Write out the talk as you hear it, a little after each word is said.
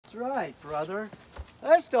That's right, brother.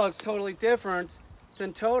 This dog's totally different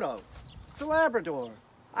than Toto. It's a Labrador.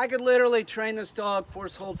 I could literally train this dog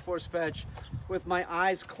force hold, force fetch with my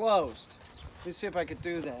eyes closed. Let me see if I could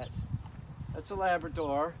do that. That's a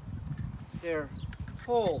Labrador. Here,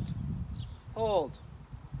 hold, hold,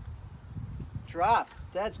 drop.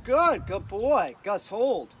 That's good, good boy. Gus,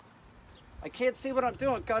 hold. I can't see what I'm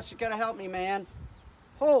doing. Gus, you gotta help me, man.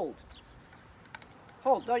 Hold,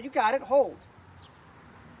 hold. No, you got it, hold,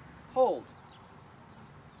 hold.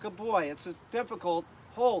 Good boy, it's just difficult.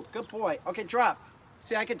 Hold, good boy. Okay, drop.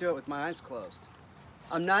 See, I can do it with my eyes closed.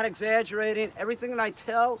 I'm not exaggerating. Everything that I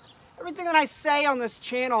tell, everything that I say on this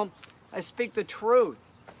channel, I speak the truth.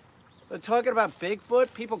 But talking about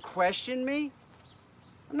Bigfoot, people question me.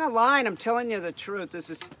 I'm not lying, I'm telling you the truth. This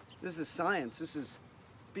is science. This is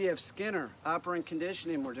B.F. Skinner, operant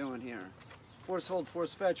conditioning we're doing here. Force hold,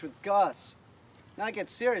 force fetch with Gus. Now I get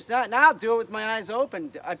serious. Now I'll do it with my eyes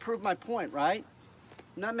open. I prove my point, right?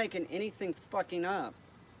 I'm not making anything fucking up.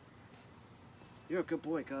 You're a good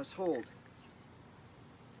boy, Gus. Hold.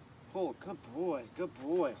 Hold. Good boy. Good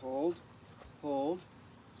boy. Hold. Hold.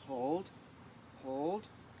 Hold. Hold.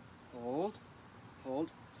 Hold. Hold.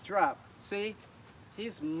 Drop. See?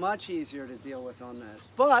 He's much easier to deal with on this.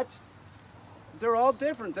 But they're all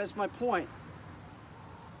different. That's my point.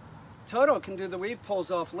 Toto can do the weave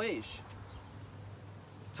pulls off leash.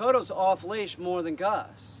 Toto's off leash more than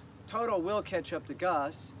Gus. Toto will catch up to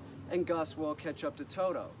Gus, and Gus will catch up to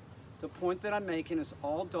Toto. The point that I'm making is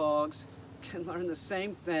all dogs can learn the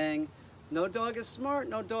same thing. No dog is smart,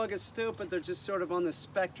 no dog is stupid. They're just sort of on the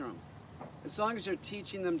spectrum. As long as you're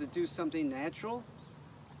teaching them to do something natural,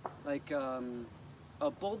 like a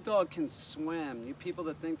bulldog can swim. You people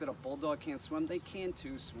that think that a bulldog can't swim, they can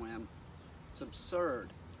too swim. It's absurd.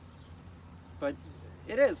 But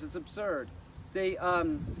it is, it's absurd.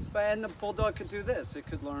 And the bulldog could do this. It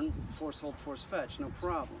could learn force hold, force fetch, no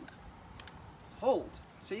problem. Hold.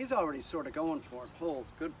 See, he's already sort of going for it. Hold.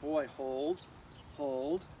 Good boy. Hold.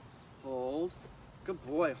 Hold. Hold. Good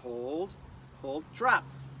boy. Hold. Hold. Drop.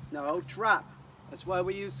 No, drop. That's why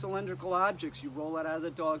we use cylindrical objects. You roll it out of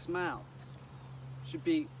the dog's mouth. Should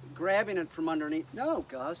be grabbing it from underneath. No,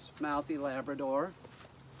 Gus. Mouthy Labrador.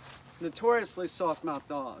 Notoriously soft-mouthed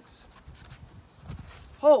dogs.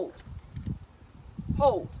 Hold.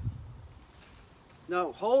 Hold.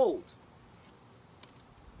 No, hold.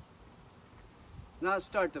 Now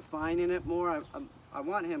start defining it more. I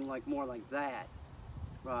want him like more like that,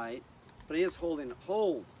 right? But he is holding it.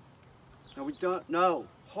 Hold. No, we don't. No,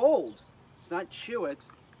 hold. It's not chew it.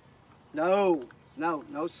 No, no,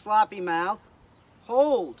 no sloppy mouth.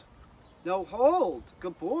 Hold. No, hold.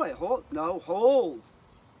 Good boy. Hold. No, hold.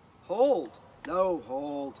 Hold. No,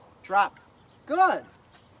 hold. Drop. Good.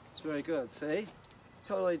 It's very good. See?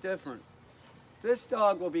 Totally different. This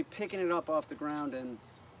dog will be picking it up off the ground in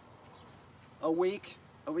a week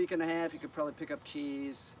and a half. You could probably pick up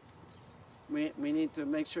keys. We need to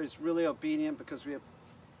make sure he's really obedient because we have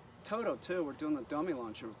Toto too. We're doing the dummy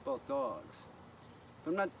launcher with both dogs.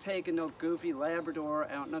 But I'm not taking no goofy Labrador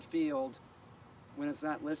out in a field when it's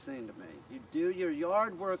not listening to me. You do your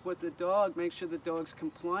yard work with the dog, make sure the dog's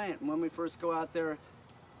compliant. And when we first go out there,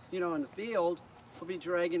 you know, in the field, we'll be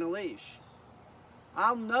dragging a leash.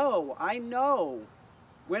 I know.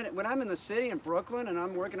 When I'm in the city in Brooklyn and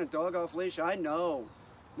I'm working a dog off leash, I know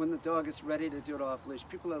when the dog is ready to do it off leash.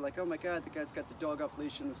 People are like, oh my God, the guy's got the dog off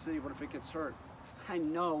leash in the city. What if it gets hurt? I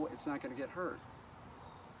know it's not going to get hurt.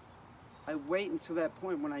 I wait until that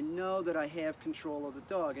point when I know that I have control of the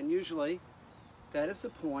dog. And usually that is the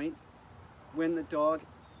point when the dog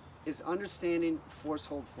is understanding force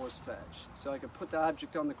hold, force fetch. So I can put the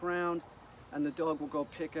object on the ground and the dog will go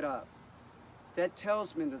pick it up. That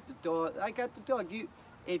tells me that the dog, I got the dog.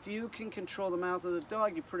 If you can control the mouth of the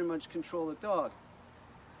dog, you pretty much control the dog.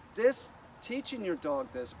 Teaching your dog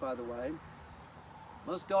this, by the way,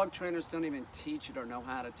 most dog trainers don't even teach it or know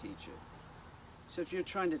how to teach it. So if you're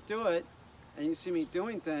trying to do it and you see me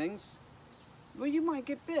doing things, well, you might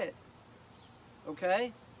get bit,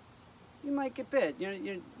 okay? You might get bit.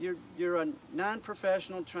 You're a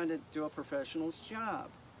non-professional trying to do a professional's job.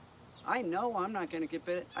 I know I'm not going to get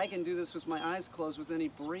bit. I can do this with my eyes closed with any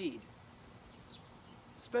breed,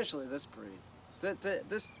 especially this breed.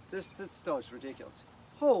 This dog's ridiculous.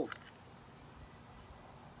 Hold.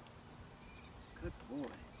 Good boy.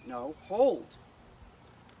 No, hold.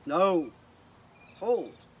 No,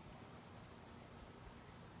 hold.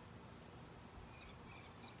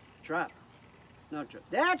 Drop. No, drop.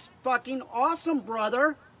 That's fucking awesome,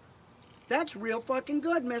 brother. That's real fucking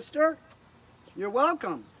good, mister. You're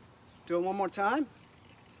welcome. Do it one more time?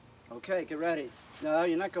 Okay, get ready. No,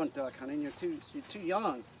 you're not going duck hunting. You're too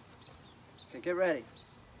young. Okay, get ready.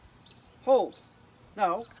 Hold.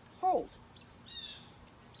 No, hold.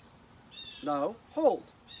 No, hold.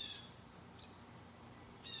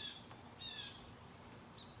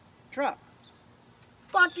 Drop.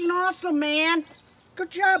 Fucking awesome, man.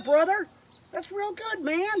 Good job, brother. That's real good,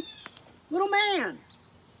 man. Little man.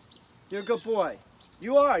 You're a good boy.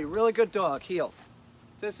 You are. You're a really good dog. Heel.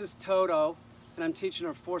 This is Toto, and I'm teaching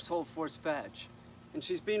her force hold, force fetch. And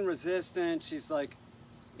she's being resistant. She's like,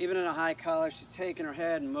 even in a high collar, she's taking her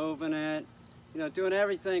head and moving it. You know, doing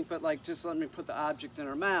everything but like just letting me put the object in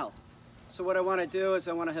her mouth. So what I want to do is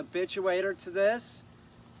I want to habituate her to this.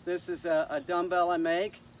 This is a dumbbell I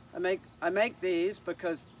make. I make these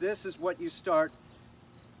because this is what you start,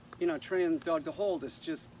 you know, training the dog to hold. It's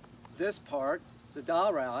just this part, the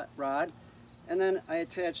dowel rod, and then I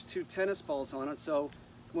attach 2 tennis balls on it. So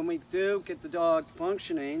when we do get the dog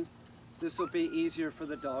functioning, this will be easier for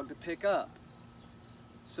the dog to pick up.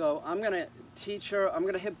 So I'm going to teach her, I'm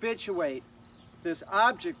going to habituate this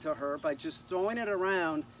object to her by just throwing it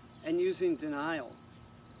around and using denial.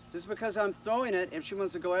 Just because I'm throwing it, if she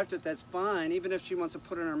wants to go after it, that's fine. Even if she wants to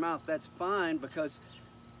put it in her mouth, that's fine, because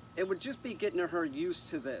it would just be getting her used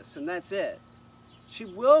to this, and that's it. She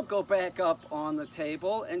will go back up on the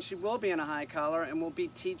table, and she will be in a high collar, and we'll be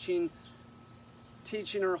teaching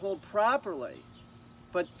her hold properly.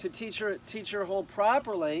 But to teach her hold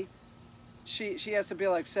properly, she has to be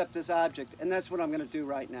able to accept this object, and that's what I'm going to do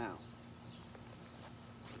right now.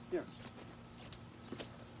 Here.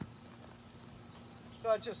 So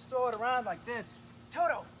I just throw it around like this.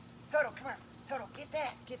 Toto, Toto, come here. Toto, get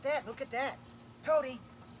that, look at that. Tody,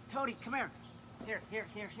 come here. Here.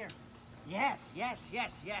 Yes.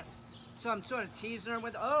 So I'm sort of teasing her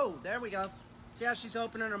with, oh, there we go. See how she's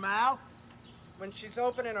opening her mouth? When she's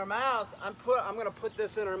opening her mouth, I'm gonna put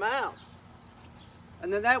this in her mouth.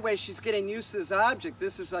 And then that way she's getting used to this object.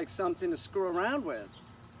 This is like something to screw around with.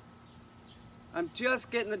 I'm just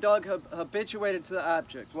getting the dog habituated to the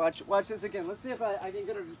object. Watch this again. Let's see if I can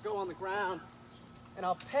get her to go on the ground. And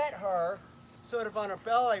I'll pet her sort of on her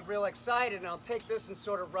belly, real excited, and I'll take this and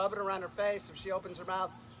sort of rub it around her face. If she opens her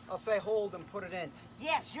mouth, I'll say hold and put it in.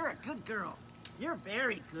 Yes, you're a good girl. You're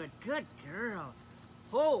very good. Good girl.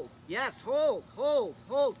 Hold. Yes, hold.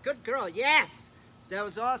 Good girl. Yes. That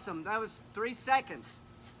was awesome. That was 3 seconds.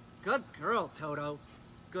 Good girl, Toto.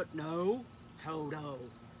 Good. No, Toto.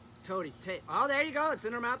 Tody, take. Oh, there you go. It's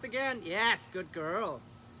in her mouth again. Yes, good girl.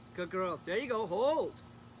 Good girl. There you go. Hold.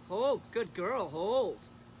 Good girl. Hold.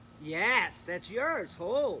 Yes, that's yours.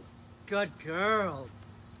 Hold. Good girl.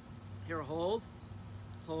 Here, hold.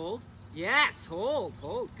 Yes, hold.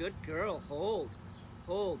 Good girl. Hold.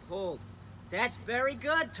 That's very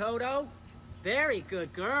good, Toto. Very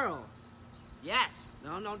good girl. Yes.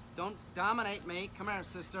 No, don't dominate me. Come here,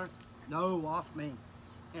 sister. No, off me.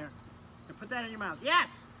 Here, put that in your mouth.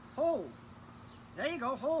 Yes. Hold. There you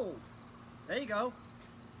go. Hold. There you go.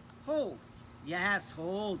 Hold. Yes,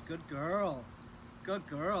 hold. Good girl. Good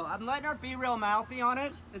girl. I'm letting her be real mouthy on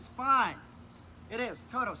it. It's fine. It is.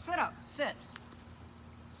 Toto, sit up. Sit.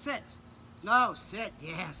 No, sit.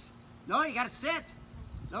 Yes. No, you gotta sit.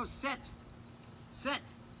 No, sit.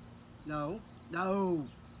 No.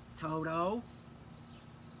 Toto.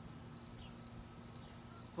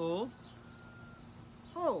 Hold.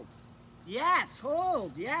 Yes,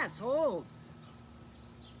 hold.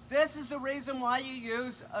 This is the reason why you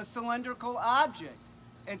use a cylindrical object.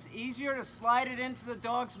 It's easier to slide it into the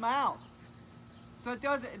dog's mouth. So it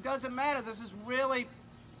doesn't matter.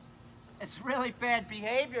 It's really bad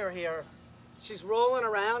behavior here. She's rolling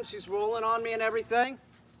around, she's rolling on me and everything.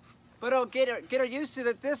 But I'll get her used to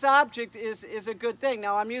that this object is a good thing.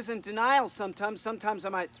 Now I'm using denial sometimes. Sometimes I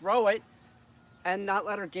might throw it and not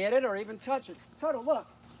let her get it or even touch it. Toto, look.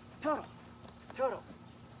 Toto.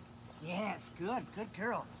 Yes, good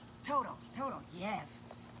girl. Toto, yes.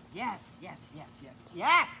 Yes,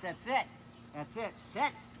 that's it.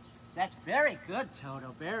 Sit. That's very good,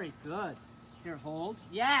 Toto, very good. Here, hold.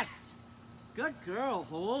 Yes. Good girl,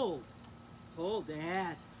 hold.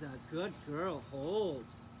 That's a good girl, hold.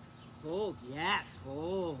 Yes,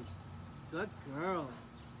 hold. Good girl.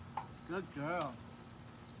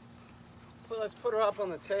 Well, let's put her up on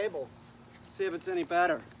the table. See if it's any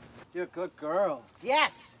better. You're a good girl.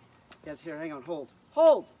 Yes, here, hang on, hold.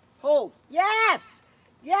 Yes.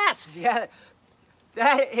 Yeah,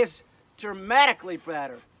 that is dramatically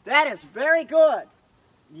better. That is very good.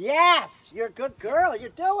 Yes, you're a good girl. You're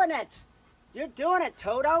doing it,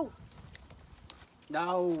 Toto.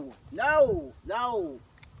 No.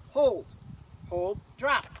 Hold,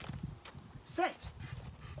 drop. Sit.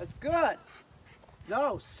 That's good.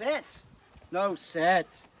 No, sit.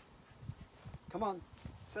 Come on,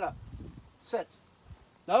 sit up. Sit.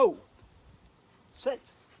 No. Sit.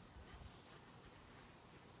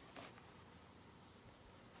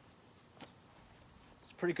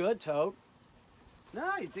 It's pretty good, Toad.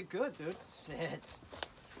 No, you did good, dude. Sit.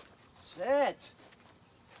 Sit.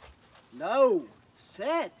 No.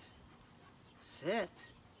 Sit. Sit.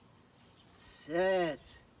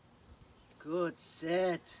 Sit. Good.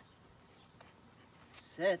 Sit.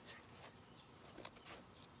 Sit.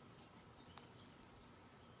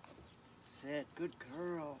 Sit. Good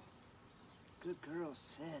girl. Good girl.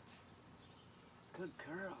 Sit. Good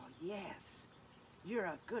girl. Yes. You're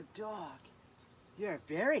a good dog. You're a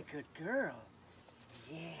very good girl.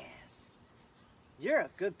 Yes. You're a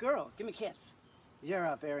good girl. Give me a kiss. You're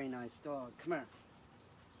a very nice dog. Come here.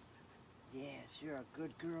 Yes, you're a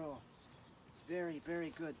good girl. It's very,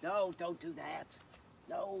 very good. No, don't do that.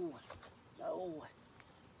 No. No.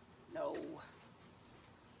 No.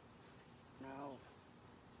 No.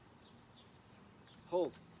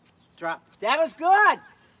 Hold. Drop. That was good.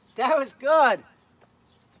 That was good.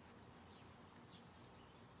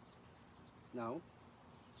 No.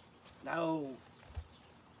 No.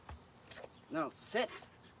 No. Sit.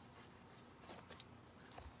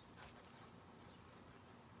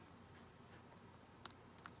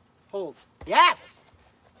 Hold. Yes!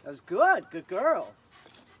 That was good. Good girl.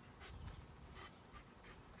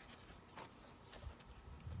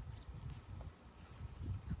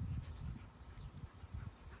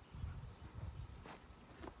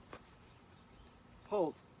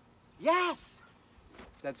 Hold. Yes!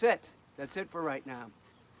 That's it. That's it for right now.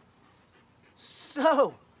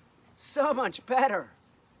 So much better.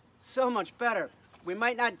 So much better. We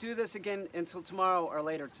might not do this again until tomorrow or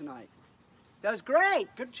later tonight. That was great.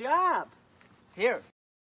 Good job. Here,